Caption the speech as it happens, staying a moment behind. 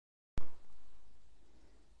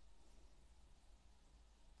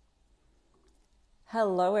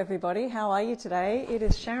Hello everybody, how are you today? It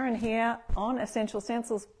is Sharon here on Essential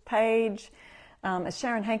Stencils page. It's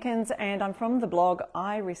Sharon Hankins and I'm from the blog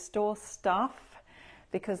I Restore Stuff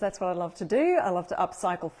because that's what I love to do. I love to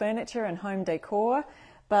upcycle furniture and home decor.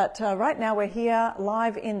 But right now we're here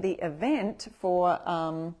live in the event for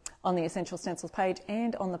on the Essential Stencils page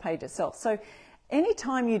and on the page itself. So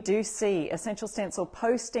anytime you do see Essential Stencil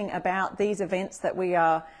posting about these events that we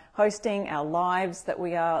are hosting, our lives that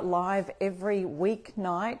we are live every weekday,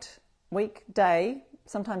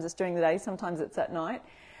 sometimes it's during the day, sometimes it's at night.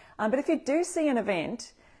 But if you do see an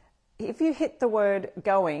event, if you hit the word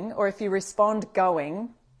going or if you respond going,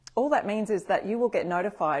 all that means is that you will get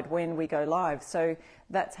notified when we go live. So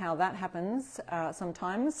that's how that happens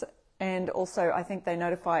sometimes. And also I think they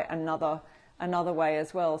notify another way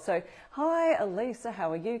as well. So hi Elisa,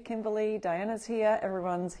 how are you? Kimberly, Diana's here,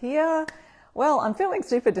 everyone's here. Well, I'm feeling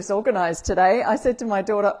super disorganized today. I said to my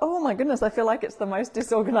daughter, oh my goodness, I feel like it's the most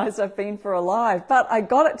disorganized I've been for a live. But I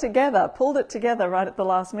got it together, pulled it together right at the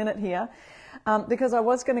last minute here because I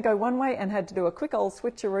was going to go one way and had to do a quick old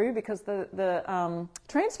switcheroo because the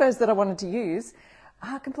transfers that I wanted to use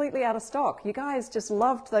are completely out of stock. You guys just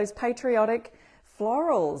loved those patriotic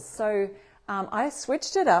florals. So I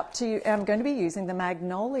switched it up to, I'm going to be using the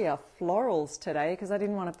Magnolia florals today because I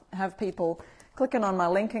didn't want to have people clicking on my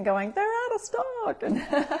link and going, they're out of stock. And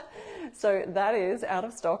so that is out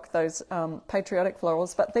of stock, those patriotic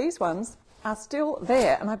florals. But these ones are still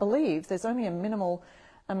there. And I believe there's only a minimal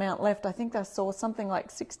amount left. I think I saw something like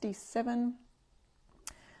 67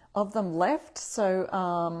 of them left.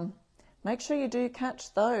 So make sure you do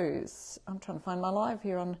catch those. I'm trying to find my live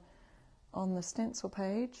here on the stencil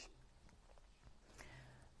page.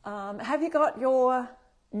 Have you got your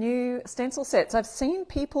new stencil sets? I've seen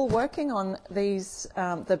people working on these,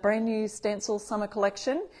 the brand new Stencil summer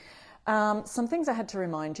collection. Some things I had to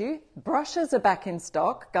remind you. Brushes are back in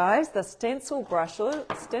stock, guys. The stencil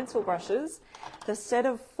brushes, the set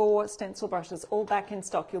of 4 stencil brushes, all back in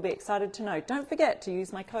stock. You'll be excited to know. Don't forget to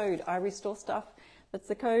use my code, I Restore Stuff. That's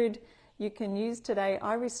the code you can use today.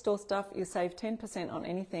 I Restore Stuff. You save 10% on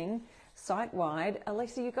anything site-wide.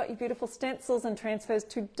 Alisa, you got your beautiful stencils and transfers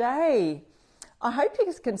today. I hope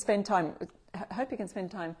you can spend time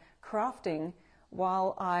crafting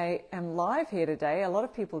while I am live here today. A lot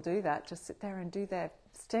of people do that, just sit there and do their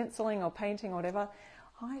stenciling or painting or whatever.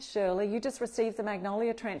 Hi Shirley, you just received the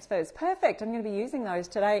Magnolia transfers. Perfect, I'm going to be using those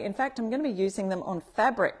today. In fact, I'm going to be using them on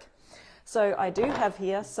fabric. So I do have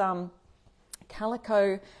here some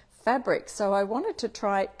calico fabric. So I wanted to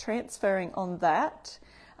try transferring on that.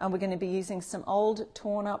 We're going to be using some old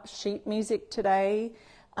torn up sheet music today.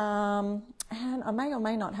 And I may or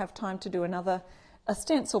may not have time to do a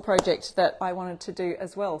stencil project that I wanted to do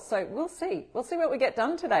as well. So we'll see. We'll see what we get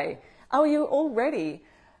done today. Oh, you all ready?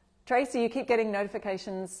 Tracy, you keep getting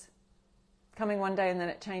notifications coming one day and then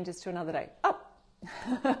it changes to another day.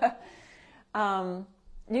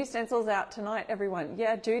 New stencils out tonight, everyone.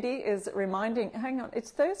 Yeah, Judy is reminding, hang on, it's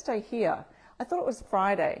Thursday here. I thought it was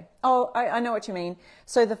Friday. Oh, I know what you mean.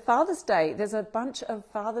 So the Father's Day, there's a bunch of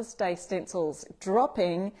Father's Day stencils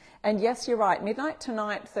dropping. And yes, you're right. Midnight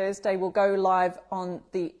tonight, Thursday, will go live on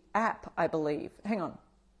the app, I believe. Hang on.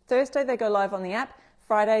 Thursday, they go live on the app.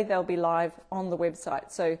 Friday, they'll be live on the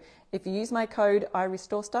website. So if you use my code, I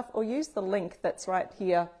Restore Stuff, or use the link that's right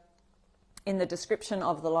here in the description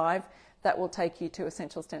of the live, that will take you to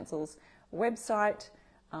Essential Stencils website.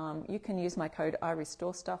 You can use my code I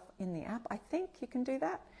Restore Stuff in the app. I think you can do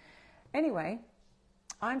that. Anyway,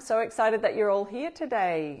 I'm so excited that you're all here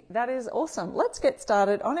today. That is awesome. Let's get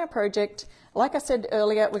started on our project. Like I said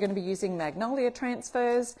earlier, we're going to be using Magnolia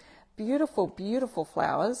transfers. Beautiful, beautiful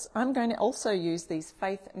flowers. I'm going to also use these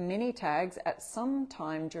Faith mini tags at some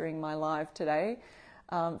time during my live today.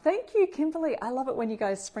 Thank you, Kimberly. I love it when you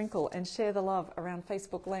guys sprinkle and share the love around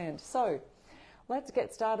Facebook land. So let's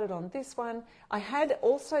get started on this one. I had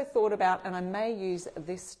also thought about, and I may use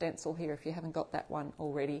this stencil here if you haven't got that one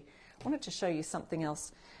already. I wanted to show you something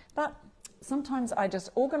else. But sometimes I just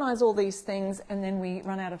organize all these things and then we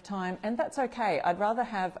run out of time, and that's okay. I'd rather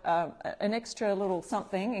have an extra little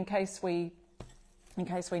something in case we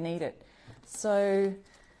need it. So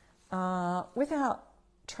with our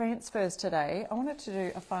transfers today, I wanted to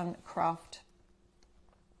do a fun craft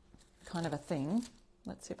kind of a thing.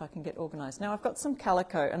 Let's see if I can get organized. Now I've got some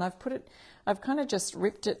calico and I've kind of just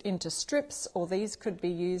ripped it into strips, or these could be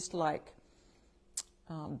used like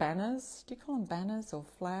banners. Do you call them banners or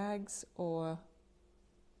flags or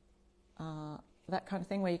that kind of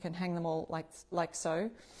thing where you can hang them all like so?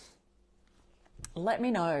 Let me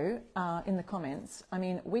know in the comments. I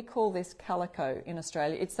mean, we call this calico in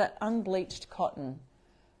Australia. It's that unbleached cotton.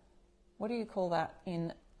 What do you call that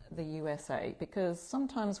in the USA? Because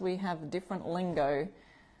sometimes we have different lingo,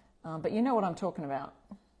 but you know what I'm talking about.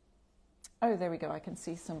 Oh, there we go. I can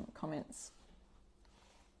see some comments.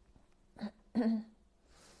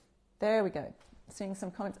 There we go. Seeing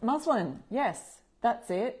some comments. Muslin. Yes,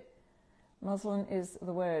 that's it. Muslin is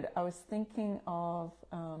the word. I was thinking of,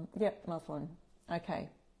 yep, muslin. Okay.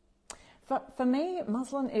 For me,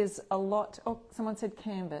 muslin is a lot. Oh, someone said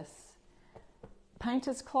canvas.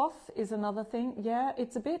 Painter's cloth is another thing. Yeah,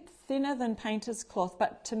 it's a bit thinner than painter's cloth,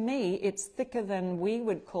 but to me, it's thicker than we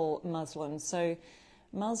would call muslin. So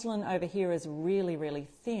muslin over here is really, really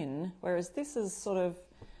thin, whereas this is sort of,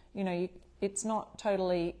 you know, it's not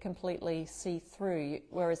totally, completely see-through,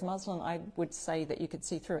 whereas muslin, I would say that you could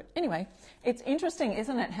see through it. Anyway, it's interesting,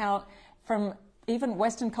 isn't it, how from even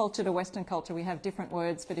Western culture to Western culture, we have different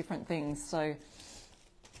words for different things. So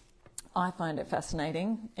I find it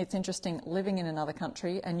fascinating. It's interesting living in another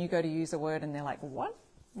country and you go to use a word and they're like, what?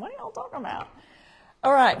 What are y'all talking about?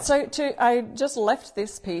 All right, so I just left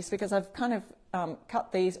this piece because I've kind of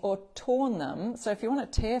cut these or torn them. So if you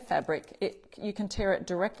want to tear fabric, you can tear it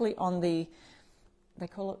directly on the, they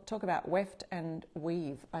talk about weft and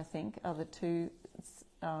weave, I think, are the two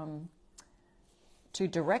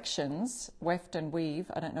directions, weft and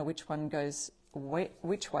weave. I don't know which one goes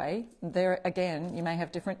which way. There again, you may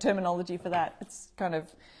have different terminology for that. It's kind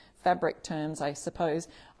of fabric terms, I suppose.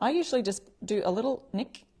 I usually just do a little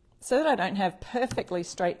nick so that I don't have perfectly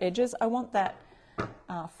straight edges. I want that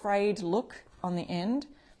frayed look on the end.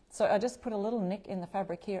 So I just put a little nick in the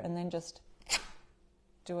fabric here and then just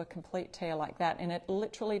do a complete tear like that. And it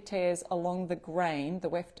literally tears along the grain. The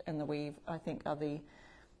weft and the weave, I think, are the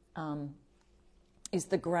is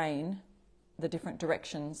the grain, the different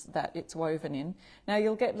directions that it's woven in. Now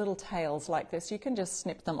you'll get little tails like this. You can just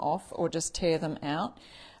snip them off or just tear them out.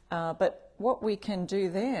 But what we can do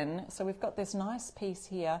then, so we've got this nice piece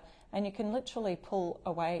here, and you can literally pull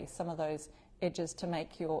away some of those edges to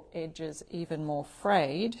make your edges even more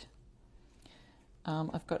frayed.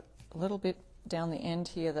 I've got a little bit down the end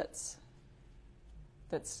here that's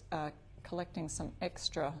collecting some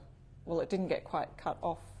extra, well, it didn't get quite cut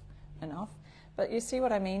off enough. But you see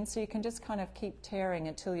what I mean? So you can just kind of keep tearing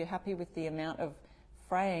until you're happy with the amount of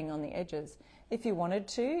fraying on the edges. If you wanted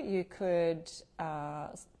to, you could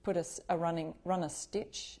put run a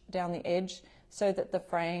stitch down the edge so that the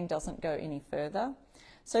fraying doesn't go any further.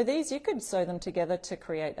 So these, you could sew them together to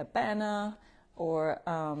create a banner, or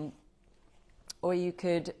you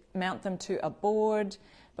could mount them to a board.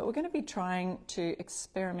 But we're going to be trying to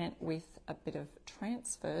experiment with a bit of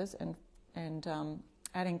transfers and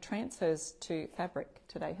adding transfers to fabric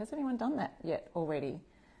today. Has anyone done that yet already?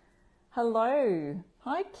 Hello.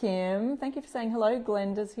 Hi, Kim. Thank you for saying hello.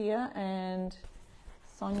 Glenda's here and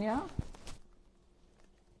Sonia.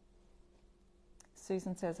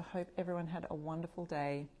 Susan says, I hope everyone had a wonderful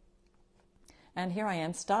day. And here I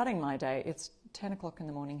am starting my day. It's 10 o'clock in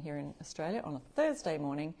the morning here in Australia on a Thursday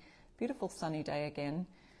morning. Beautiful sunny day again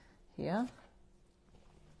here.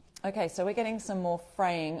 Okay, so we're getting some more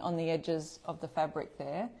fraying on the edges of the fabric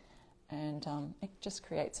there, and it just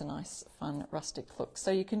creates a nice, fun, rustic look.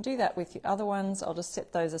 So you can do that with your other ones. I'll just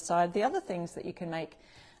set those aside. The other things that you can make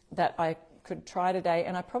that I could try today,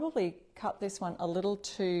 and I probably cut this one a little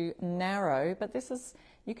too narrow, but this is,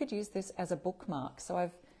 you could use this as a bookmark. So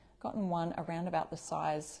I've gotten one around about the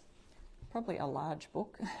size, probably a large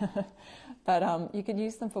book, but you can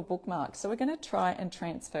use them for bookmarks. So we're going to try and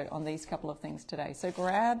transfer on these couple of things today. So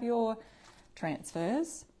grab your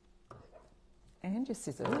transfers and your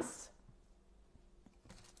scissors.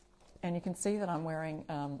 And you can see that I'm wearing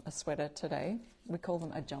a sweater today. We call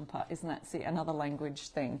them a jumper. Isn't that, see, another language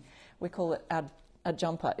thing? We call it, a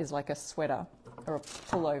jumper is like a sweater or a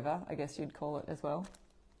pullover, I guess you'd call it as well.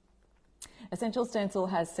 Essential Stencil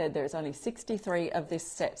has said there's only 63 of this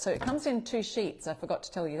set. So it comes in 2 sheets. I forgot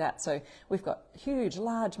to tell you that. So we've got huge,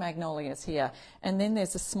 large magnolias here. And then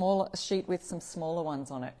there's a smaller sheet with some smaller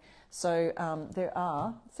ones on it. So there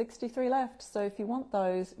are 63 left. So if you want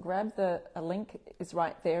those, grab a link is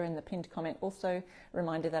right there in the pinned comment. Also,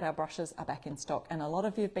 reminder that our brushes are back in stock. And a lot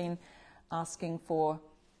of you have been asking for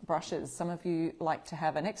brushes. Some of you like to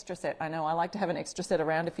have an extra set. I know I like to have an extra set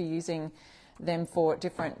around if you're using them for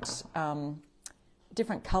different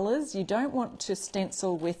colours. You don't want to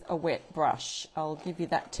stencil with a wet brush. I'll give you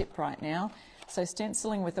that tip right now. So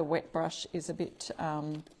stenciling with a wet brush is a bit,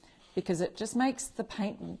 because it just makes the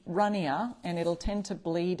paint runnier and it'll tend to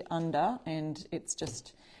bleed under, and it's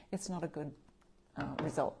not a good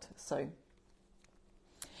result. So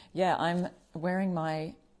yeah, I'm wearing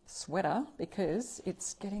my sweater because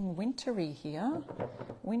it's getting wintry here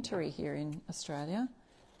in Australia.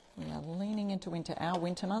 We are leaning into winter. Our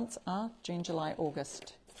winter months are June, July,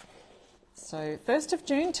 August. So 1st of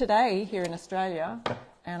June today here in Australia,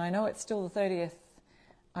 and I know it's still the 30th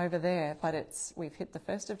over there, but we've hit the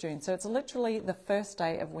 1st of June. So it's literally the first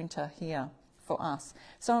day of winter here for us.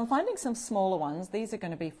 So I'm finding some smaller ones. These are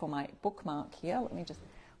going to be for my bookmark here. Let me just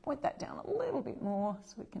point that down a little bit more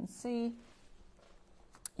so we can see.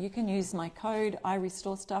 You can use my code I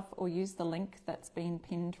Restore Stuff or use the link that's been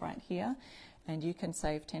pinned right here, and you can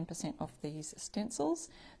save 10% off these stencils.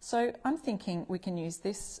 So I'm thinking we can use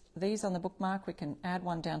these on the bookmark. We can add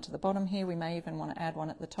one down to the bottom here. We may even want to add one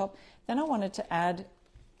at the top. Then I wanted to add,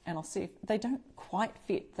 and I'll see if they don't quite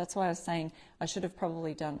fit. That's why I was saying I should have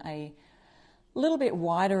probably done a little bit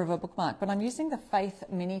wider of a bookmark, but I'm using the Faith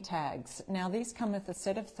mini tags. Now these come with a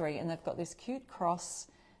set of 3, and they've got this cute cross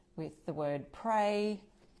with the word pray.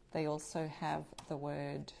 They also have the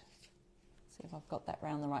word, see if I've got that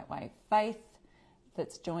round the right way, faith,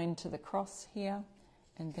 that's joined to the cross here.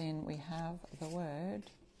 And then we have the word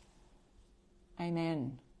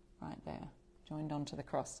amen right there, joined onto the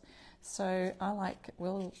cross. So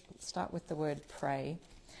we'll start with the word pray.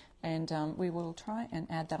 And we will try and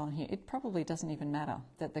add that on here. It probably doesn't even matter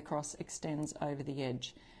that the cross extends over the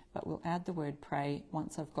edge, but we'll add the word pray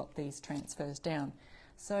once I've got these transfers down.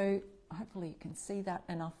 So hopefully you can see that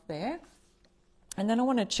enough there. And then I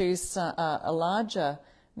want to choose a larger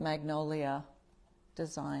Magnolia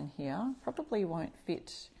design here. Probably won't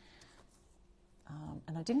fit.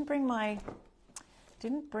 And I didn't bring my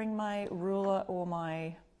ruler or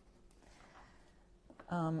my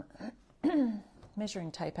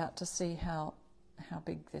measuring tape out to see how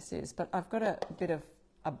big this is, but I've got a bit of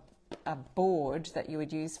a board that you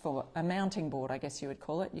would use for a mounting board, I guess you would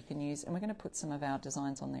call it. You can use, and we're going to put some of our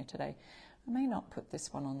designs on there today. I may not put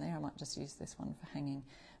this one on there. I might just use this one for hanging,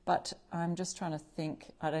 but I'm just trying to think.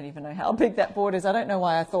 I don't even know how big that board is. I don't know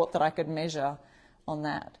why I thought that I could measure on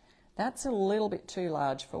that. That's a little bit too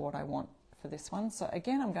large for what I want for this one. So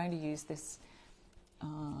again, I'm going to use this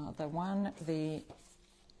the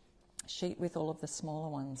sheet with all of the smaller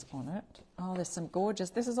ones on it. Oh, there's some gorgeous,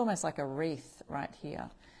 this is almost like a wreath right here.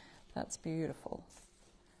 That's beautiful.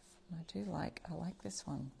 I like this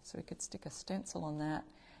one. So we could stick a stencil on that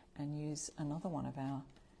and use another one of our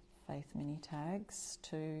Faith mini tags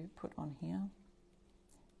to put on here.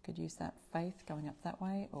 Could use that Faith going up that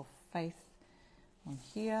way, or Faith on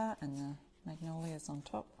here and the Magnolias on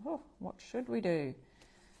top. Oh, what should we do?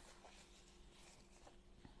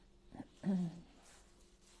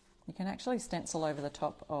 You can actually stencil over the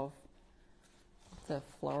top of the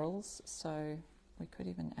florals, so we could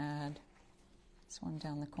even add this one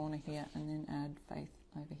down the corner here and then add Faith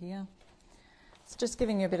over here. It's just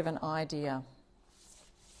giving you a bit of an idea.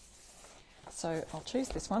 So I'll choose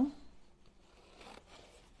this one.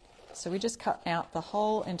 So we just cut out the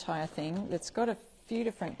whole entire thing. It's got a few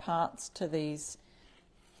different parts to these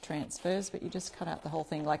transfers, but you just cut out the whole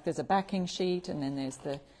thing. Like there's a backing sheet, and then there's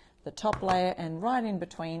the top layer, and right in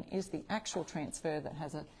between is the actual transfer that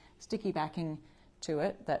has a sticky backing to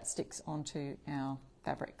it that sticks onto our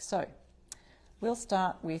fabric. So we'll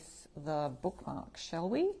start with the bookmark, shall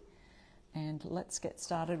we? And let's get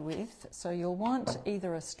started with, so you'll want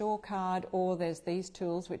either a store card, or there's these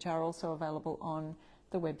tools which are also available on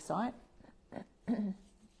the website.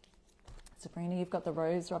 Sabrina, you've got the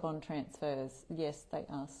rose rub-on transfers. Yes, they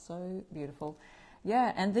are so beautiful.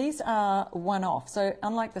 Yeah, and these are one-off. So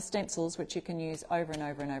unlike the stencils, which you can use over and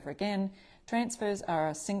over and over again, transfers are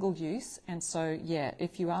a single use. And so, yeah,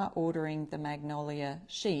 if you are ordering the Magnolia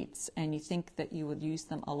sheets and you think that you would use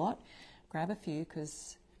them a lot, grab a few,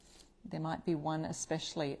 because there might be one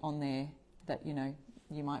especially on there that, you know,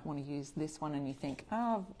 you might want to use this one and you think,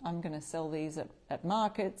 oh, I'm going to sell these at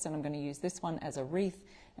markets, and I'm going to use this one as a wreath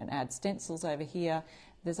and add stencils over here.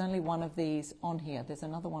 There's only one of these on here. There's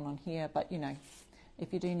another one on here, but, you know,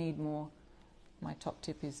 if you do need more, my top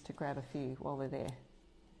tip is to grab a few while they're there.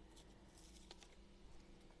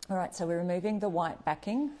 All right, so we're removing the white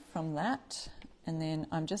backing from that, and then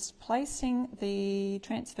I'm just placing the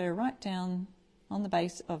transfer right down on the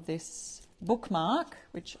base of this bookmark,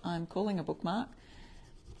 which I'm calling a bookmark.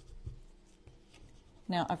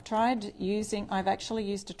 Now I've actually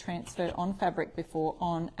used a transfer on fabric before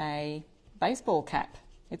on a baseball cap.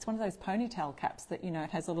 It's one of those ponytail caps that, you know, it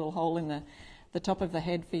has a little hole in the top of the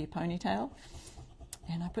head for your ponytail.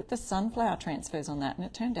 And I put the sunflower transfers on that, and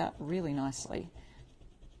it turned out really nicely.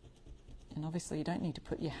 And obviously you don't need to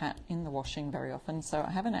put your hat in the washing very often, so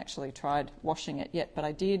I haven't actually tried washing it yet, but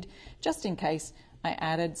I did, just in case, I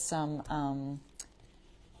added some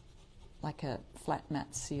like a flat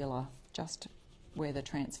mat sealer just where the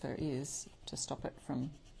transfer is, to stop it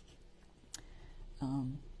from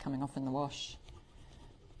coming off in the wash.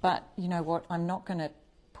 But you know what? I'm not going to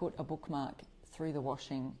put a bookmark through the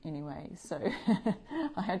washing anyway, so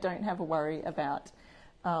I don't have a worry about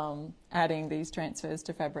adding these transfers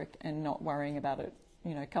to fabric and not worrying about it,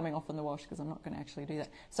 you know, coming off in the wash, because I'm not going to actually do that.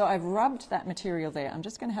 So I've rubbed that material there. I'm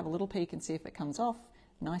just going to have a little peek and see if it comes off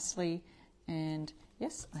nicely. And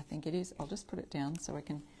yes, I think it is. I'll just put it down so I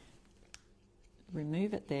can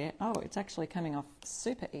remove it there. Oh, it's actually coming off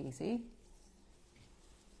super easy.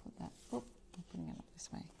 Put that, oh, I'm putting it up this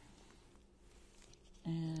way.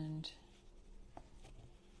 And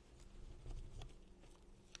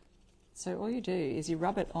so all you do is you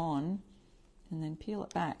rub it on and then peel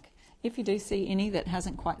it back. If you do see any that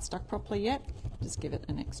hasn't quite stuck properly yet, just give it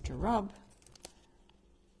an extra rub.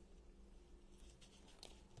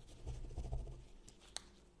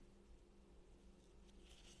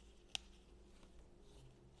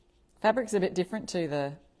 Fabric's a bit different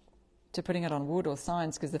to putting it on wood or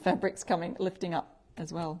signs, because the fabric's lifting up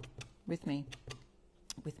as well with me,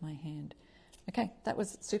 with my hand. Okay, that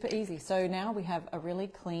was super easy. So now we have a really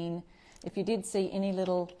clean, if you did see any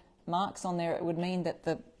little marks on there, it would mean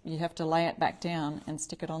that you have to lay it back down and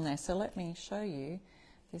stick it on there. So let me show you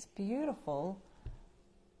this beautiful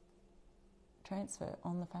transfer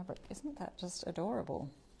on the fabric. Isn't that just adorable?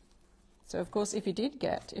 So of course, if you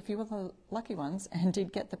were the lucky ones and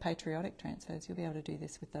did get the patriotic transfers, you'll be able to do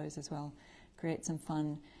this with those as well. Create some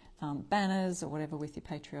fun banners or whatever with your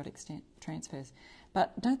patriotic transfers.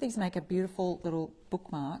 But don't these make a beautiful little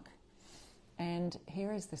bookmark? And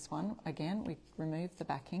here is this one. Again, we remove the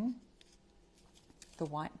backing, the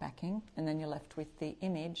white backing, and then you're left with the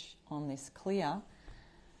image on this clear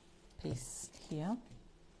piece here.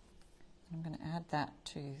 I'm going to add that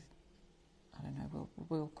to, I don't know,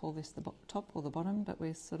 we'll call this the top or the bottom, but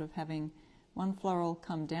we're sort of having one floral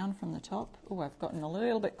come down from the top. Oh, I've gotten a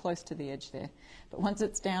little bit close to the edge there. But once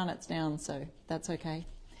it's down, so that's okay.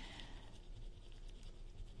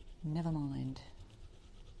 Never mind.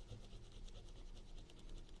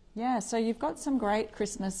 Yeah, so you've got some great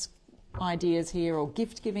Christmas ideas here, or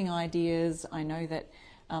gift-giving ideas. I know that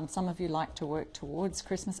some of you like to work towards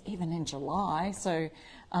Christmas, even in July. So,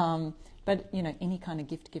 but you know, any kind of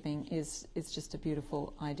gift-giving is just a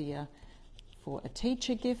beautiful idea for a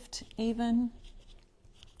teacher gift, even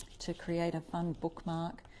to create a fun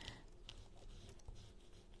bookmark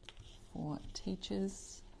for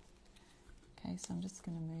teachers. Okay, so I'm just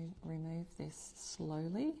going to remove this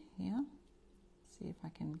slowly here. See if I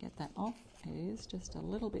can get that off. It is just a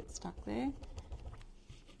little bit stuck there.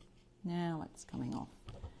 Now it's coming off.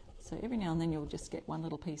 So every now and then you'll just get one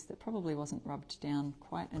little piece that probably wasn't rubbed down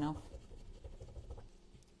quite enough.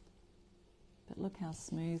 But look how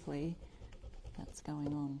smoothly that's going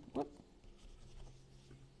on. Whoop.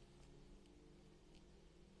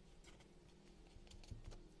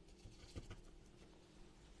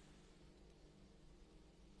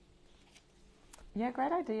 Yeah,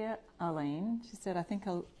 great idea, Arlene. She said, I think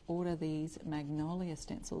I'll order these Magnolia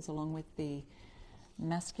stencils along with the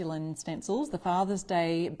masculine stencils, the Father's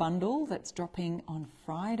Day bundle that's dropping on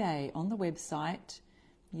Friday on the website.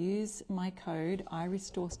 Use my code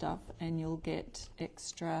IRestoreStuff and you'll get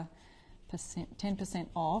extra 10%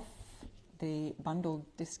 off the bundle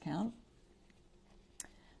discount.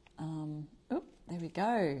 There we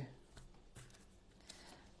go.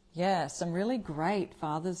 Yeah, some really great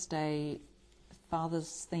Father's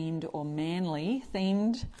themed or manly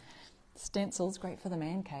themed stencils. Great for the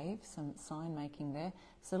man cave, some sign making there.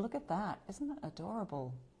 So look at that, isn't that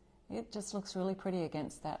adorable? It just looks really pretty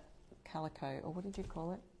against that calico, or what did you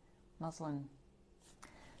call it? Muslin.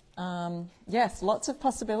 Yes, lots of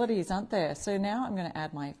possibilities, aren't there? So now I'm going to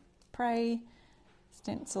add my Pray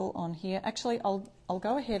stencil on here. Actually, I'll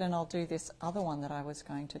go ahead and I'll do this other one that I was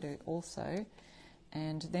going to do also,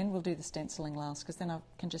 and then we'll do the stenciling last, because then I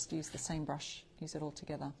can just use the same brush, use it all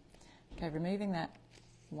together. Okay, removing that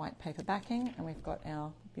white paper backing, and we've got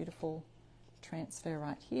our beautiful transfer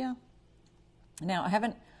right here. Now, I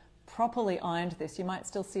haven't properly ironed this. You might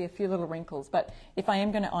still see a few little wrinkles, but if I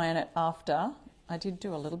am going to iron it after, I did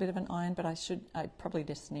do a little bit of an iron, but I probably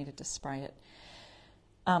just needed to spray it.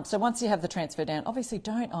 So once you have the transfer down, obviously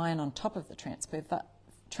don't iron on top of the transfer,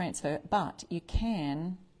 but you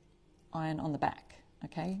can iron on the back,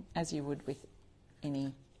 okay, as you would with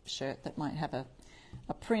any shirt that might have a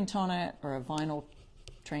print on it or a vinyl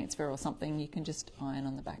transfer or something. You can just iron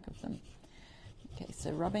on the back of them. Okay,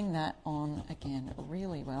 so rubbing that on again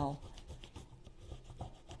really well.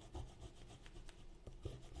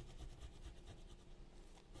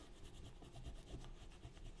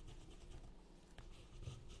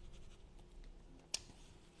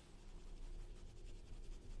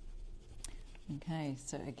 Okay,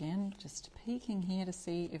 so again, just peeking here to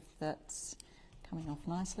see if that's coming off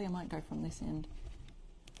nicely. I might go from this end.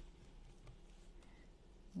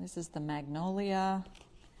 This is the Magnolia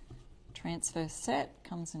transfer set.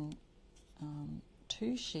 Comes in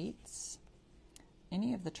 2 sheets.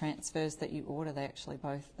 Any of the transfers that you order, they actually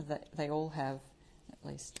they all have at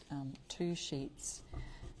least 2 sheets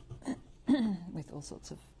with all sorts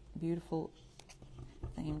of beautiful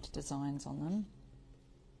themed designs on them.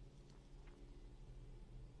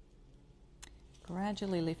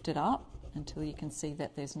 Gradually lift it up until you can see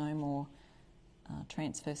that there's no more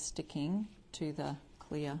transfer sticking to the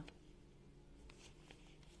clear.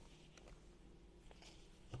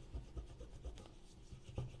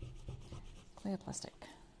 Clear plastic.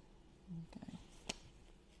 Okay.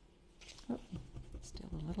 Oh, still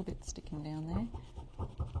a little bit sticking down there.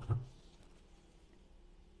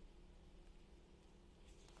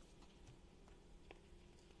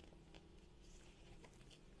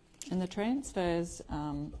 And the transfers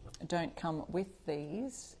don't come with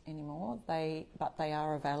these anymore, but they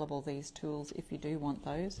are available, these tools, if you do want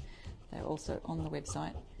those. They're also on the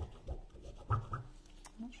website. I'm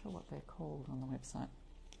not sure what they're called on the website.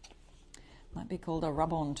 Might be called a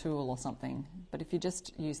rub-on tool or something, but if you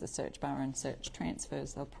just use the search bar and search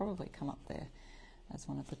transfers, they'll probably come up there as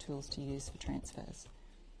one of the tools to use for transfers.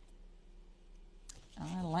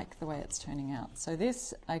 I like the way it's turning out. So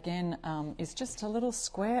this, again, is just a little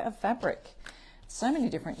square of fabric. So many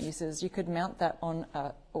different uses. You could mount that on,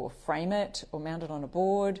 or frame it, or mount it on a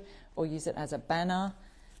board, or use it as a banner.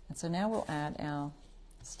 And so now we'll add our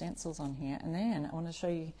stencils on here. And then I want to show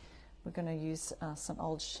you, we're going to use some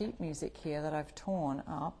old sheet music here that I've torn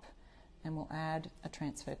up, and we'll add a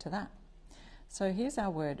transfer to that. So here's our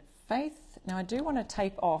word, faith. Now I do want to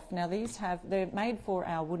tape off. Now they're made for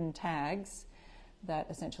our wooden tags that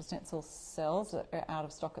Essential Stencil sells, that are out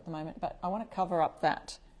of stock at the moment, but I want to cover up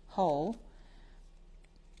that hole,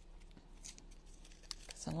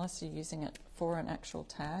 because unless you're using it for an actual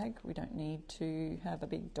tag, we don't need to have a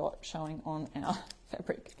big dot showing on our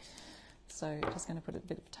fabric. So just going to put a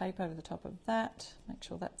bit of tape over the top of that, make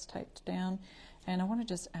sure that's taped down, and I want to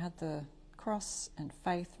just add the cross and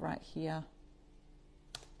faith right here.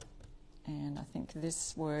 And I think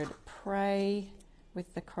this word pray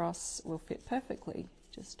with the cross will fit perfectly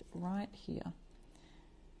just right here.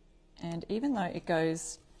 And even though it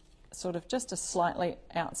goes sort of just a slightly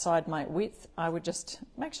outside my width, I would just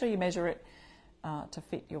make sure you measure it to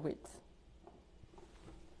fit your width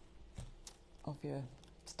of your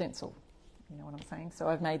stencil. You know what I'm saying? So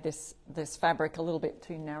I've made this fabric a little bit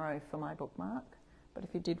too narrow for my bookmark, but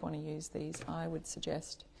if you did want to use these, I would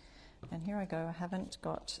suggest. And here I go, I haven't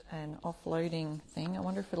got an offloading thing. I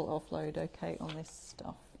wonder if it'll offload okay on this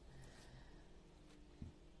stuff.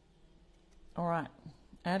 All right,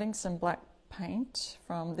 adding some black paint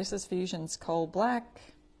from, this is Fusion's Coal Black.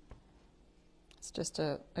 It's just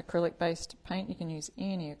a acrylic-based paint. You can use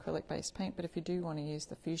any acrylic-based paint, but if you do want to use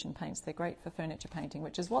the Fusion paints, they're great for furniture painting,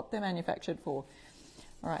 which is what they're manufactured for.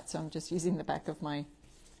 All right, so I'm just using the back of my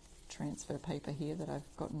transfer paper here that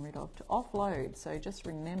I've gotten rid of to offload. So just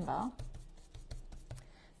remember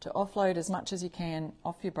to offload as much as you can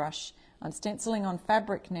off your brush. I'm stenciling on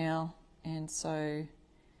fabric now, and so I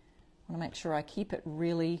want to make sure I keep it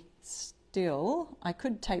really still. I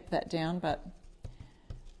could tape that down, but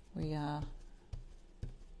we are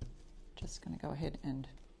just going to go ahead and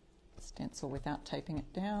stencil without taping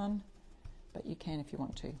it down, but you can if you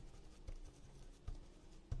want to.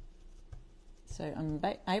 So I'm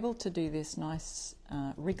able to do this nice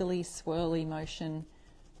wriggly, swirly motion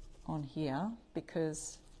on here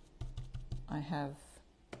because I have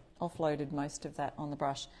offloaded most of that on the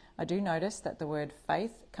brush. I do notice that the word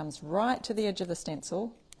faith comes right to the edge of the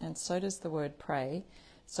stencil, and so does the word pray.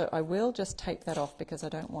 So I will just tape that off because I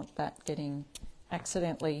don't want that getting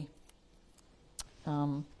accidentally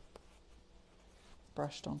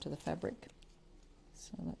brushed onto the fabric.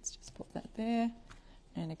 So let's just put that there.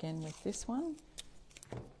 And again with this one,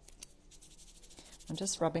 I'm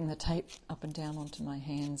just rubbing the tape up and down onto my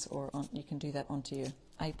hands, or you can do that onto your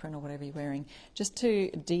apron or whatever you're wearing, just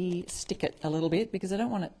to de-stick it a little bit because I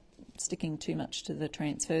don't want it sticking too much to the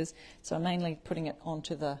transfers. So I'm mainly putting it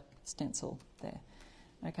onto the stencil there.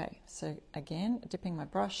 Okay, so again, dipping my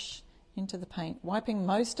brush into the paint, wiping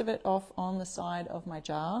most of it off on the side of my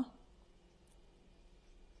jar.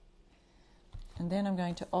 And then I'm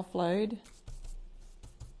going to offload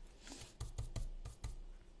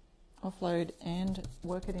and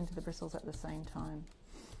work it into the bristles at the same time.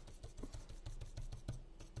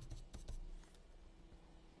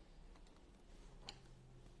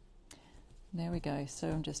 There we go. So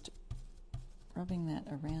I'm just rubbing that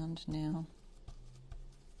around now.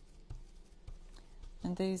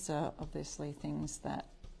 And these are obviously things that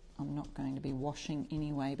I'm not going to be washing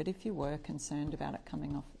anyway, but if you were concerned about it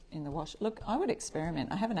coming off in the wash, look, I would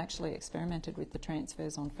experiment. I haven't actually experimented with the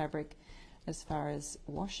transfers on fabric as far as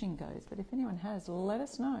washing goes, but if anyone has, let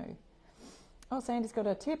us know. Oh, Sandy's got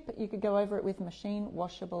a tip. You could go over it with machine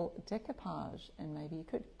washable decoupage, and maybe you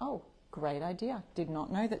could. Oh, great idea. Did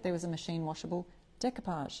not know that there was a machine washable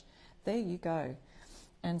decoupage. There you go.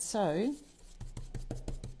 And so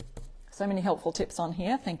many helpful tips on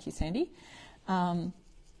here. Thank you, Sandy.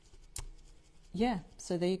 Yeah,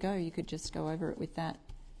 so there you go. You could just go over it with that.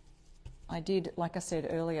 I did, like I said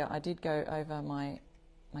earlier, I did go over my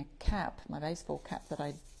cap, my baseball cap that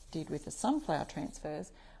I did with the sunflower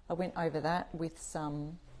transfers. I went over that with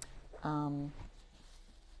some,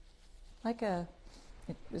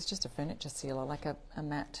 it was just a furniture sealer, like a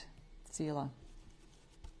matte sealer.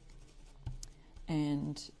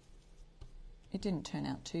 And it didn't turn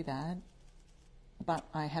out too bad, but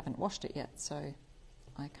I haven't washed it yet, so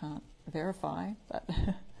I can't verify, but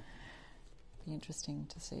be interesting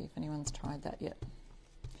to see if anyone's tried that yet.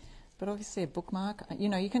 But obviously a bookmark, you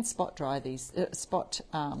know, you can spot dry these,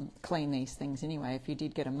 clean these things anyway. If you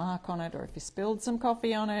did get a mark on it, or if you spilled some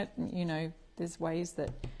coffee on it, you know, there's ways that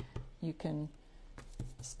you can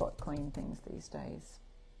spot clean things these days.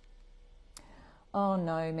 Oh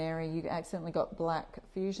no, Mary, you accidentally got black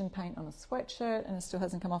fusion paint on a sweatshirt and it still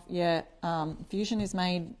hasn't come off. Yeah, fusion is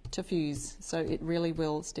made to fuse, so it really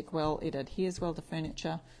will stick well. It adheres well to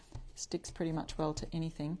furniture, sticks pretty much well to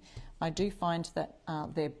anything. I do find that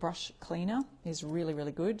their brush cleaner is really,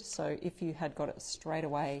 really good. So if you had got it straight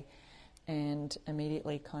away and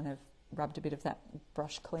immediately kind of rubbed a bit of that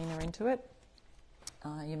brush cleaner into it,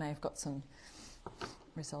 you may have got some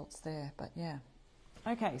results there, but yeah.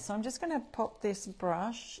 Okay, so I'm just going to pop this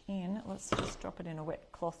brush in. Let's just drop it in a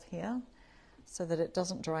wet cloth here so that it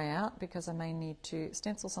doesn't dry out, because I may need to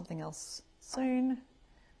stencil something else soon.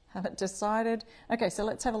 Haven't decided. Okay, so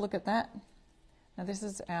let's have a look at that. Now this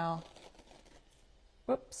is our,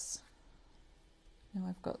 whoops. Now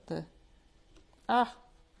I've got the,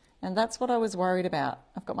 and that's what I was worried about.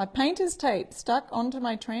 I've got my painter's tape stuck onto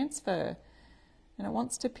my transfer and it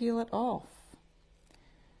wants to peel it off.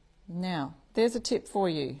 Now, there's a tip for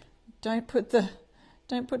you. Don't put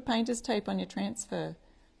painter's tape on your transfer.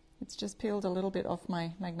 It's just peeled a little bit off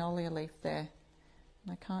my magnolia leaf there,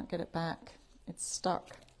 and I can't get it back. It's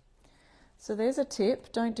stuck. So there's a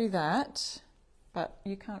tip. Don't do that. But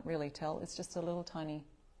you can't really tell. It's just a little tiny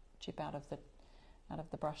chip out of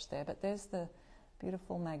the brush there. But there's the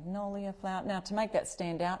beautiful magnolia flower. Now, to make that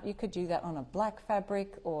stand out, you could do that on a black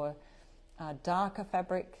fabric or a darker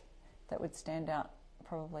fabric. That would stand out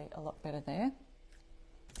probably a lot better there.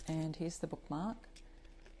 And here's the bookmark.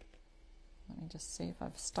 Let me just see if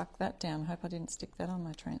I've stuck that down. I hope I didn't stick that on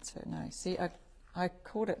my transfer. No, see, I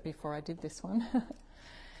caught it before I did this one.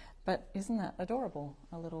 But isn't that adorable?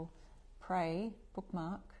 A little Pray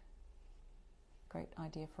bookmark. Great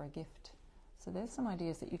idea for a gift. So there's some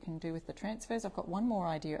ideas that you can do with the transfers. I've got one more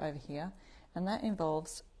idea over here, and that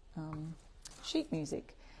involves sheet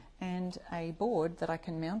music and a board that I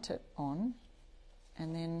can mount it on.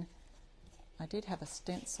 And then I did have a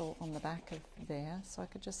stencil on the back of there, so I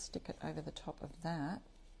could just stick it over the top of that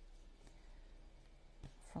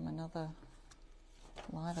from another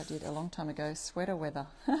live I did a long time ago, sweater weather.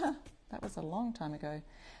 That was a long time ago.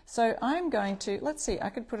 So I'm going to, let's see, I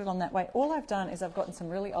could put it on that way. All I've done is I've gotten some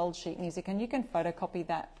really old sheet music, and you can photocopy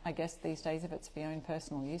that, I guess, these days if it's for your own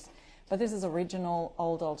personal use. But this is original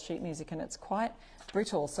old sheet music, and it's quite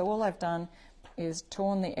brittle. So all I've done is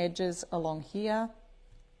torn the edges along here.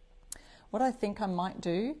 What I think I might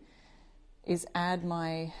do is add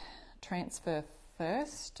my transfer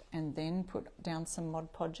first and then put down some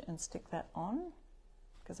Mod Podge and stick that on,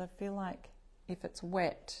 because I feel like if it's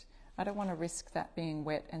wet, I don't want to risk that being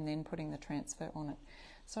wet and then putting the transfer on it.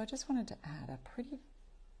 So I just wanted to add a pretty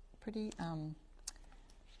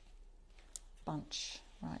bunch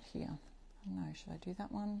right here. I don't know, should I do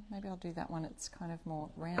that one? Maybe I'll do that one. It's kind of more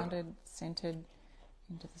rounded, centered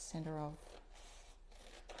into the center of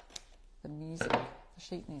the music, the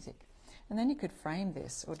sheet music. And then you could frame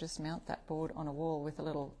this or just mount that board on a wall with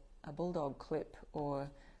a bulldog clip or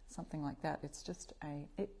something like that. It's just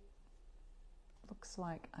it looks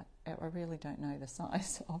like, I really don't know the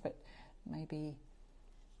size of it, maybe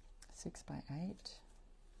 6 by 8.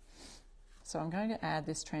 So I'm going to add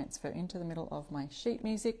this transfer into the middle of my sheet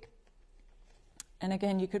music. And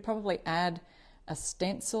again, you could probably add a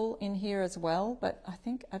stencil in here as well, but I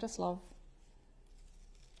think I just love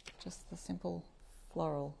just the simple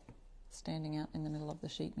floral standing out in the middle of the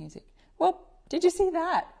sheet music. Well, did you see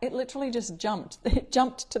that? It literally just jumped. It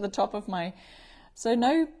jumped to the top of my So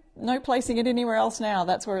no placing it anywhere else now.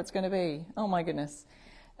 That's where it's going to be. Oh my goodness.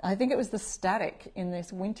 I think it was the static in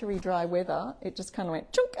this wintry dry weather. It just kind of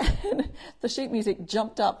went chunk and the sheet music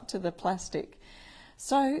jumped up to the plastic.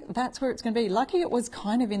 So that's where it's going to be. Lucky it was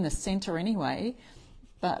kind of in the center anyway,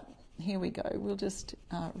 but here we go. We'll just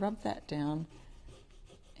rub that down.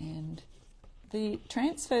 And the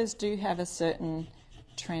transfers do have a certain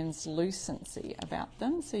translucency about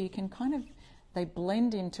them, so you can kind of, they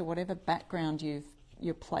blend into whatever background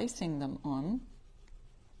you're placing them on.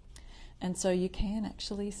 And so you can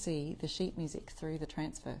actually see the sheet music through the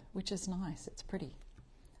transfer, which is nice. It's pretty.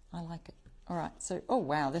 I like it. All right, so, oh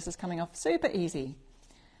wow, this is coming off super easy.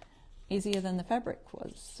 Easier than the fabric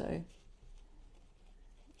was. So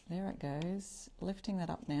there it goes. Lifting that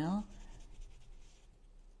up now.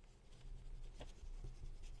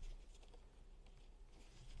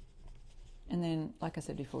 And then, like I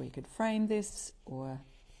said before, you could frame this or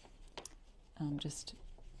just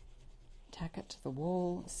tack it to the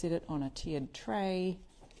wall, sit it on a tiered tray.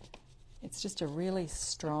 It's just a really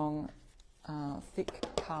strong, thick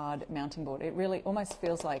card mounting board. It really almost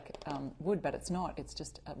feels like wood, but it's not. It's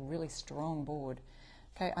just a really strong board.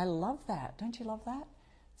 Okay, I love that. Don't you love that?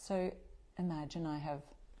 So imagine I have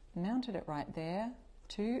mounted it right there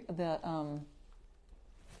to the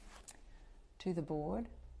board,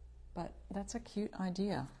 but that's a cute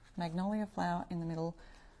idea. Magnolia flower in the middle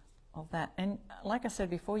of that. And like I said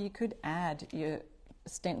before, you could add your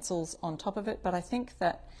stencils on top of it, but I think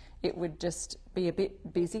that it would just be a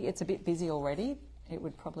bit busy. It's a bit busy already. It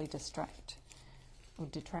would probably detract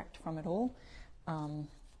from it all.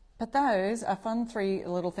 But those are fun 3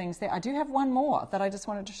 little things there. I do have one more that I just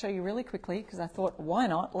wanted to show you really quickly because I thought, why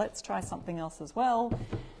not? Let's try something else as well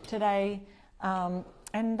today.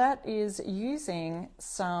 And that is using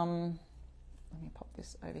some, let me pop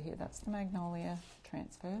this over here. That's the Magnolia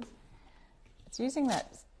transfers. It's using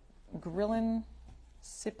that Sippin',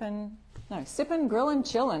 Grillin',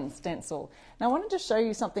 Chillin' stencil. Now I wanted to show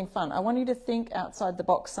you something fun. I want you to think outside the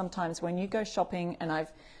box sometimes when you go shopping, and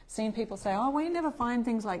I've seen people say, oh, we never find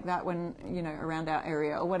things like that when, around our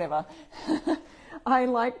area or whatever. I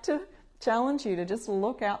like to challenge you to just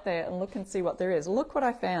look out there and look and see what there is. Look what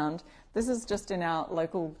I found. This is just in our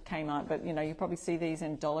local Kmart, but you probably see these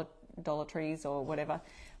in Dollar Trees or whatever.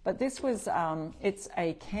 But this was, it's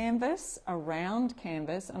a canvas, a round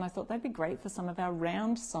canvas, and I thought they'd be great for some of our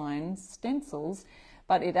round signs, stencils,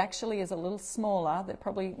 but it actually is a little smaller. That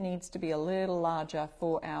probably needs to be a little larger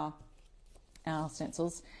for our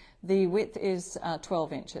stencils. The width is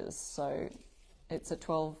 12 inches, so it's a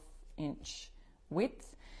 12-inch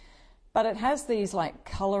width. But it has these like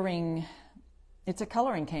colouring, it's a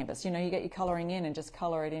colouring canvas. You get your colouring in and just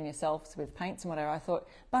colour it in yourselves with paints and whatever. I thought,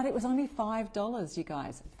 but it was only $5, you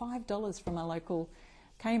guys. $5 from a local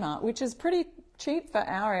Kmart, which is pretty cheap for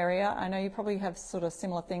our area. I know you probably have sort of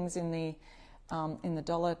similar things in the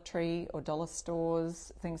Dollar Tree or dollar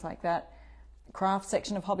stores, things like that. Craft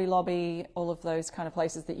section of Hobby Lobby, all of those kind of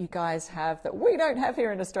places that you guys have that we don't have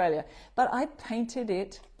here in Australia. But I painted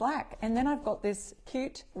it black, and then I've got this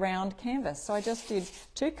cute round canvas. So I just did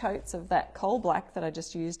 2 coats of that coal black that I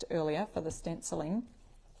just used earlier for the stenciling.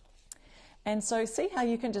 And so see how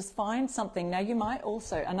you can just find something. Now you might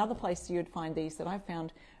also, another place you'd find these that I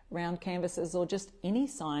found round canvases or just any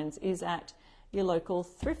signs is at your local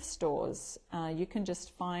thrift stores. You can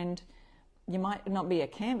just find, you might not be a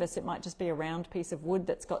canvas, it might just be a round piece of wood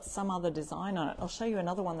that's got some other design on it. I'll show you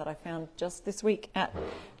another one that I found just this week at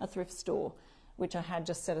a thrift store, which I had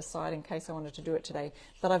just set aside in case I wanted to do it today.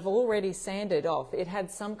 But I've already sanded off. It had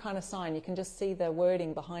some kind of sign. You can just see the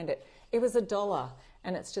wording behind it. It was $1,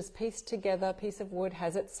 and it's just pieced together, piece of wood,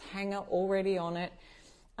 has its hanger already on it.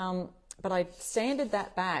 But I sanded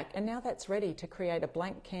that back, and now that's ready to create a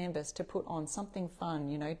blank canvas to put on something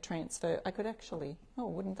fun, transfer. I could actually,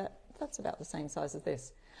 wouldn't that, that's about the same size as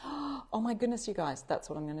this. Oh my goodness, you guys, that's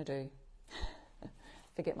what I'm going to do.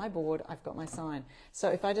 Forget my board, I've got my sign. So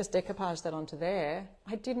if I just decoupage that onto there,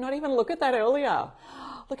 I did not even look at that earlier.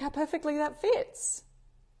 Look how perfectly that fits.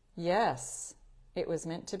 Yes, it was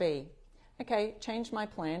meant to be. Okay, changed my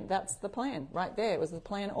plan. That's the plan right there. It was the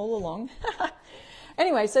plan all along.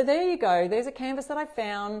 Anyway, so there you go. There's a canvas that I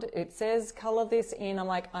found. It says color this in. I'm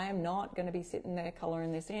like, I am not going to be sitting there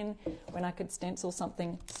coloring this in when I could stencil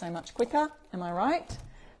something so much quicker. Am I right?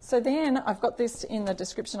 So then I've got this in the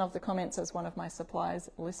description of the comments as one of my supplies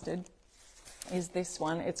listed, is this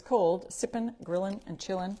one. It's called Sippin', Grillin' and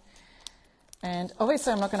Chillin'. And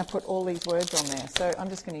obviously I'm not going to put all these words on there, so I'm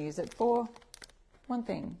just going to use it for one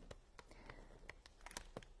thing.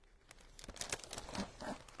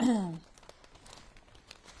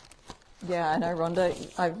 Yeah, I know, Rhonda.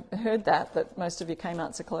 I've heard that most of your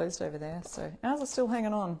Kmart's are closed over there, so ours are still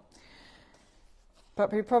hanging on.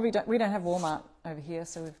 But we don't have Walmart over here,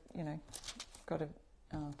 so we've, got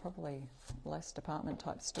probably less department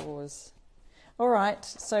type stores. All right,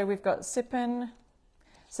 so we've got sippin'.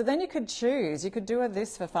 So then you could choose. You could do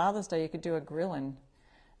this for Father's Day. You could do a grillin',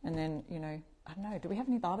 and then I don't know. Do we have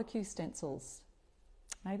any barbecue stencils?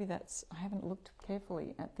 Maybe I haven't looked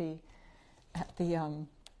carefully at the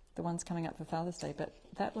ones coming up for Father's Day, but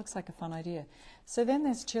that looks like a fun idea. So then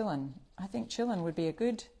there's chillin'. I think chillin' would be a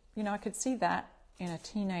good, I could see that in a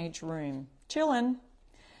teenage room. Chillin'.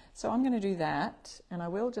 So I'm going to do that, and I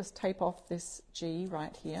will just tape off this G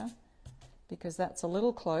right here because that's a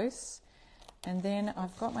little close. And then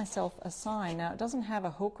I've got myself a sign. Now, it doesn't have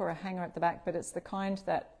a hook or a hanger at the back, but it's the kind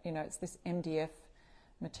that, it's this MDF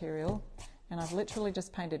material. And I've literally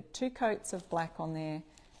just painted 2 coats of black on there,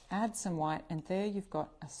 add some white, and there you've got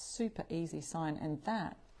a super easy sign. And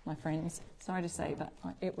that, my friends, sorry to say, but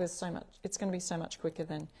it's going to be so much quicker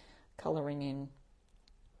than colouring in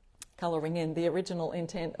the original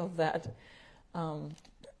intent of that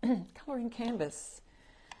colouring canvas.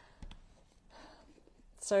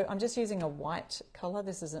 So I'm just using a white colour.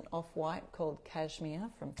 This is an off-white called Cashmere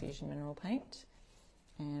from Fusion Mineral Paint.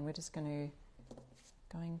 And we're just going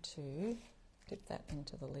to dip that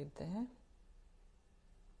into the lid there.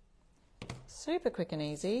 Super quick and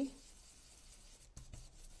easy.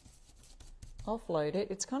 Offload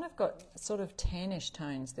it. It's kind of got sort of tannish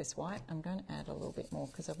tones, this white. I'm going to add a little bit more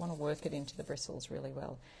because I want to work it into the bristles really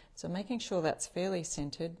well. So making sure that's fairly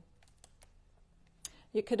centered.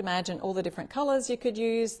 You could imagine all the different colors you could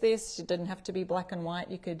use this. It didn't have to be black and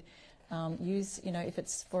white. You could use, if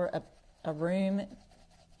it's for a room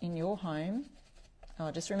in your home,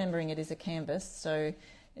 just remembering it is a canvas, so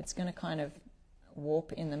it's going to kind of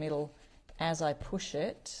warp in the middle as I push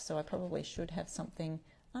it. So I probably should have something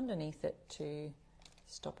underneath it to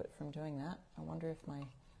stop it from doing that. I wonder if my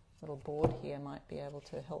little board here might be able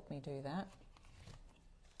to help me do that.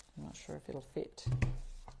 I'm not sure if it'll fit.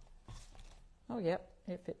 Oh, yep,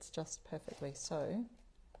 it fits just perfectly. So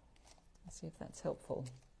let's see if that's helpful.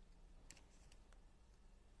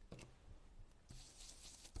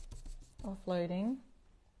 Offloading.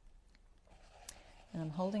 And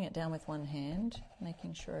I'm holding it down with one hand,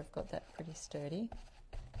 making sure I've got that pretty sturdy.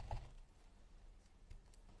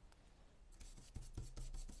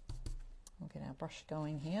 We'll get our brush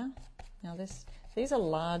going here. Now these are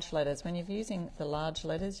large letters. When you're using the large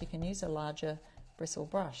letters, you can use a larger bristle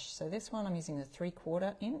brush. So this one I'm using the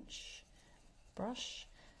 3/4 inch brush.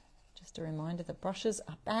 Just a reminder, the brushes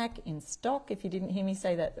are back in stock. If you didn't hear me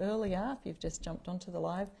say that earlier, if you've just jumped onto the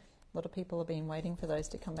live, a lot of people have been waiting for those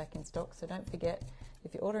to come back in stock. So don't forget,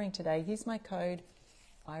 if you're ordering today, use my code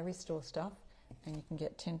IRestoreStuff and you can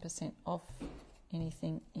get 10% off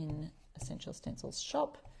anything in Essential Stencils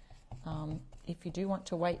shop. If you do want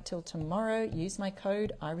to wait till tomorrow, use my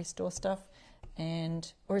code IRestoreStuff,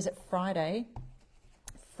 or is it Friday?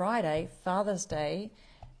 Friday, Father's Day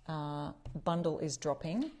bundle is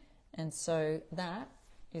dropping, and so that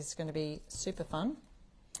is going to be super fun.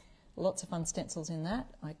 Lots of fun stencils in that.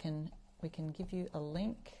 We can give you a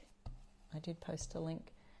link. I did post a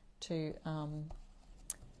link to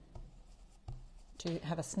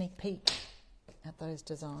have a sneak peek at those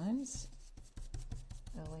designs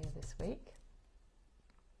earlier this week.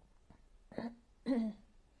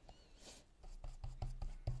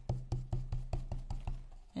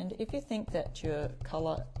 And if you think that your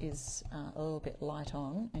colour is a little bit light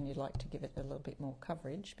on and you'd like to give it a little bit more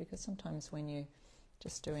coverage, because sometimes when you're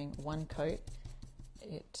just doing one coat,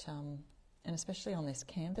 and especially on this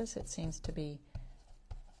canvas, it seems to be,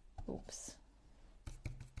 oops,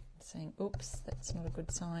 saying oops, that's not a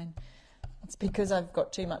good sign. It's because I've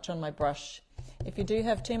got too much on my brush. If you do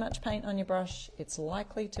have too much paint on your brush, it's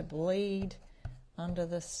likely to bleed under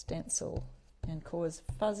the stencil and cause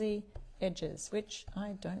fuzzy edges, which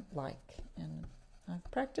I don't like. And I've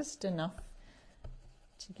practiced enough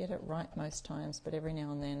to get it right most times, but every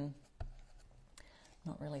now and then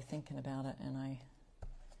I'm not really thinking about it and I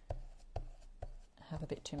have a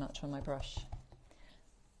bit too much on my brush.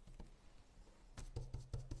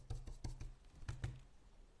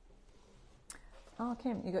 Oh,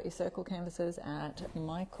 Kim, you got your circle canvases at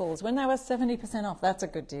Michael's when they were 70% off. That's a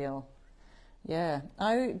good deal. Yeah,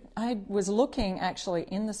 I was looking actually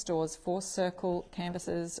in the stores for circle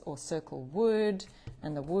canvases or circle wood,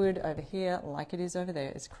 and the wood over here, like it is over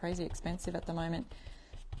there, is crazy expensive at the moment.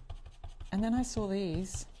 And then I saw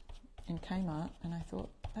these in Kmart and I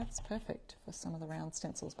thought, that's perfect for some of the round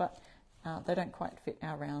stencils, but they don't quite fit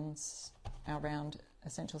our round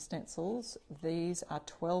essential stencils. These are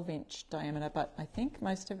 12-inch diameter, but I think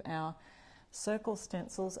most of our circle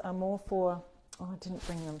stencils are more for, oh, I didn't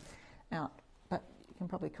bring them out, but you can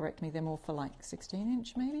probably correct me, they're more for like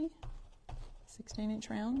 16-inch maybe, 16-inch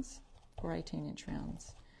rounds or 18-inch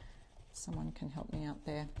rounds. Someone can help me out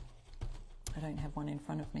there. I don't have one in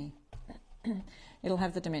front of me. It'll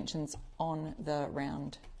have the dimensions on the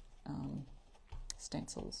round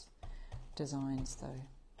stencils designs, though.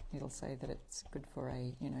 It'll say that it's good for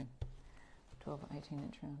a, 12 or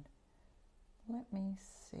 18-inch round. Let me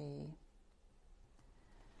see.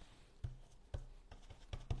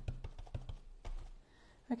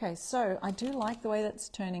 Okay, so I do like the way that's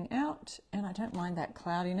turning out, and I don't mind that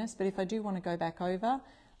cloudiness, but if I do want to go back over,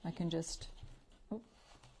 I can just,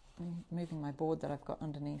 I'm moving my board that I've got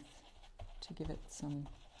underneath to give it some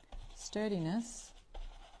sturdiness.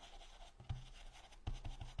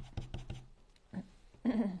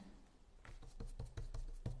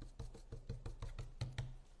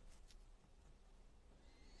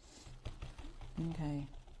 Okay.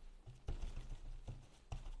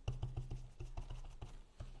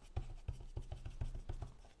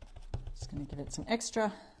 Just going to give it some extra,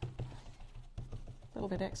 a little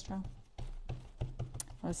bit extra.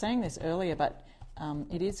 I was saying this earlier, but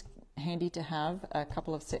it is handy to have a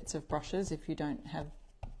couple of sets of brushes if you don't have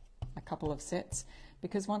a couple of sets,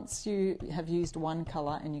 because once you have used one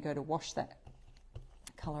colour and you go to wash that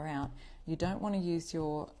colour out, you don't want to use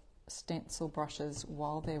your stencil brushes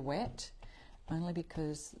while they're wet, only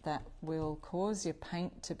because that will cause your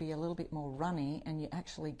paint to be a little bit more runny and you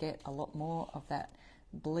actually get a lot more of that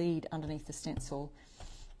bleed underneath the stencil,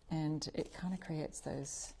 and it kind of creates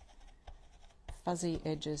those fuzzy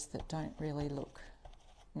edges that don't really look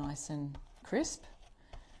nice and crisp,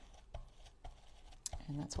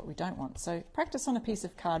 and that's what we don't want. So practice on a piece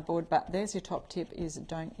of cardboard, but there's your top tip, is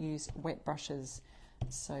don't use wet brushes.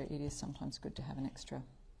 So it is sometimes good to have an extra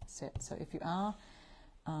set. So if you are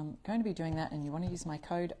going to be doing that and you want to use my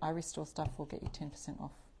code, I Restore Stuff, will get you 10%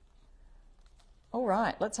 off. All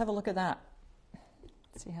right, let's have a look at that.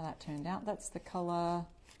 See how that turned out. That's the colour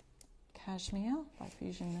Cashmere by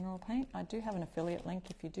Fusion Mineral Paint. I do have an affiliate link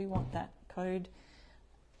if you do want that code.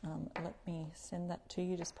 Let me send that to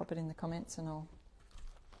you. Just pop it in the comments and I'll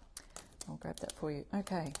grab that for you.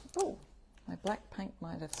 Okay. Oh, my black paint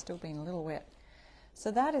might have still been a little wet.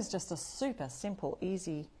 So that is just a super simple,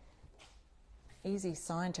 easy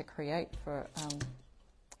sign to create for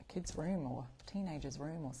a kid's room or teenager's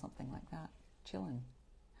room or something like that. Chillin'.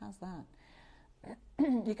 How's that?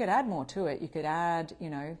 You could add more to it. You could add,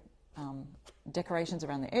 decorations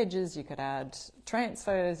around the edges. You could add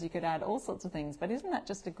transfers. You could add all sorts of things. But isn't that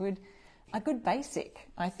just a good basic,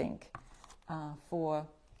 I think, for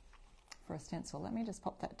a stencil? Let me just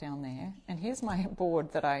pop that down there. And here's my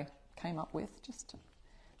board that I came up with just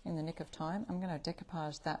in the nick of time. I'm going to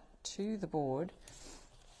decoupage that to the board.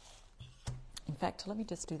 In fact, let me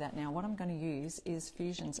just do that now. What I'm going to use is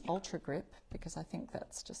Fusion's Ultra Grip, because I think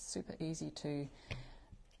that's just super easy to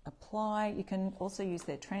apply. You can also use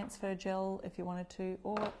their transfer gel if you wanted to,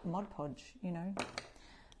 or Mod Podge,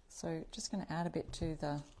 So just going to add a bit to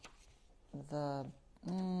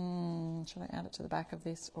should I add it to the back of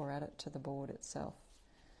this or add it to the board itself?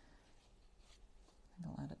 I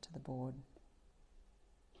think I'll add it to the board.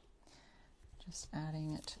 Just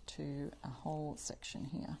adding it to a whole section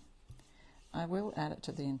here. I will add it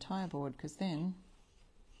to the entire board, because then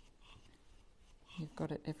you've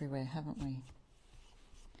got it everywhere, haven't we?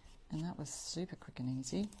 And that was super quick and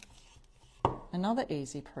easy. Another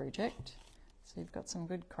easy project. So you've got some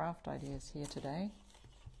good craft ideas here today.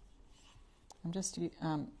 I'm just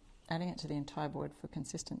adding it to the entire board for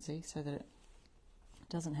consistency so that it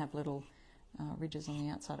doesn't have little ridges on the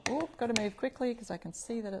outside. Oh, got to move quickly because I can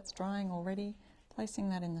see that it's drying already. Placing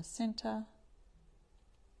that in the center.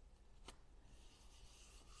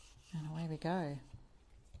 And away we go.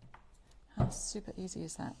 How super easy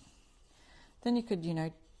is that? Then you could,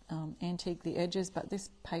 antique the edges, but this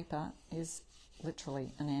paper is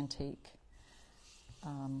literally an antique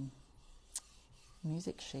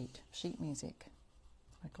music sheet music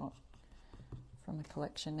I got from a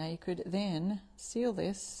collection. Now you could then seal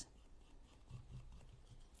this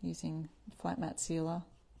using flat mat sealer.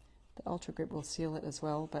 The Ultra Grip will seal it as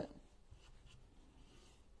well, but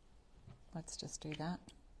let's just do that.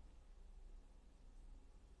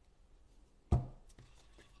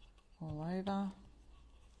 All over.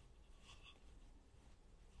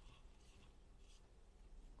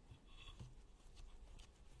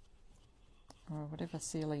 Or whatever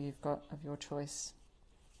sealer you've got of your choice.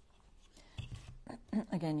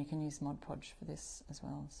 Again, you can use Mod Podge for this as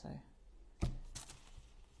well. So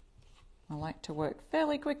I like to work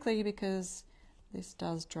fairly quickly because this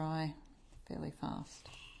does dry fairly fast.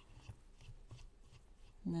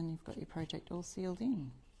 And then you've got your project all sealed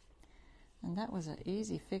in. And that was an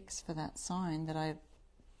easy fix for that sign that I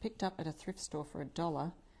picked up at a thrift store for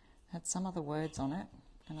 $1. Had some other words on it,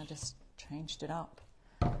 and I just changed it up.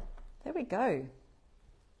 There we go.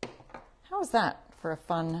 How was that for a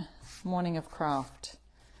fun morning of craft?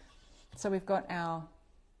 So we've got our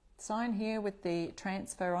sign here with the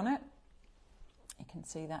transfer on it. You can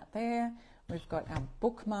see that there. We've got our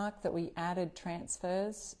bookmark that we added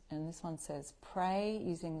transfers, and this one says pray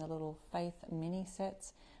using the little faith mini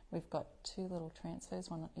sets. We've got 2 little transfers,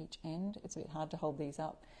 one on each end. It's a bit hard to hold these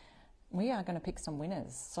up. We are going to pick some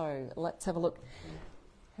winners, so let's have a look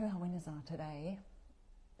who our winners are today.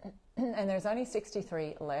 And there's only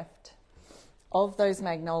 63 left of those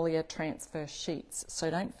Magnolia transfer sheets, so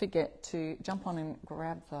don't forget to jump on and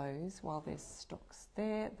grab those while there's stocks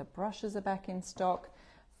there. The brushes are back in stock.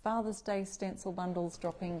 Father's Day stencil bundles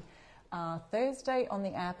dropping Thursday on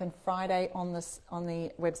the app and Friday on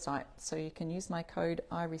the website, so you can use my code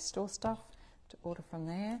IRestoreStuff to order from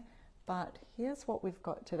there. But here's what we've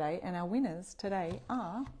got today, and our winners today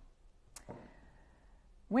are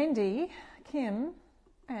Wendy, Kim,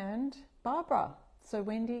 and Barbara. So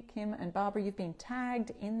Wendy, Kim, and Barbara, you've been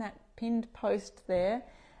tagged in that pinned post there,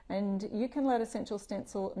 and you can let Essential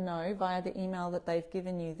Stencil know via the email that they've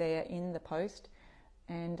given you there in the post,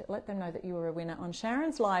 and let them know that you were a winner on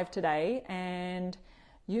Sharon's Live today, and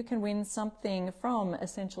you can win something from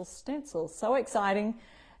Essential Stencils. So exciting.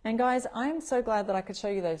 And guys, I'm so glad that I could show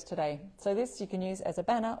you those today. So this you can use as a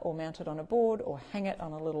banner or mount it on a board or hang it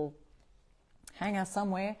on a little hanger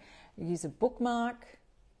somewhere. You use a bookmark.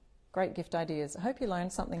 Great gift ideas. I hope you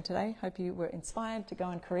learned something today. Hope you were inspired to go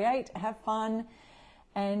and create, have fun.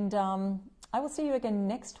 And I will see you again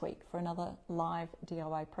next week for another live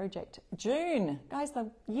DIY project. June. Guys, the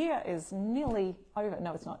year is nearly over.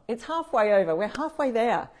 No, it's not. It's halfway over. We're halfway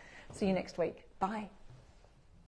there. See you next week. Bye.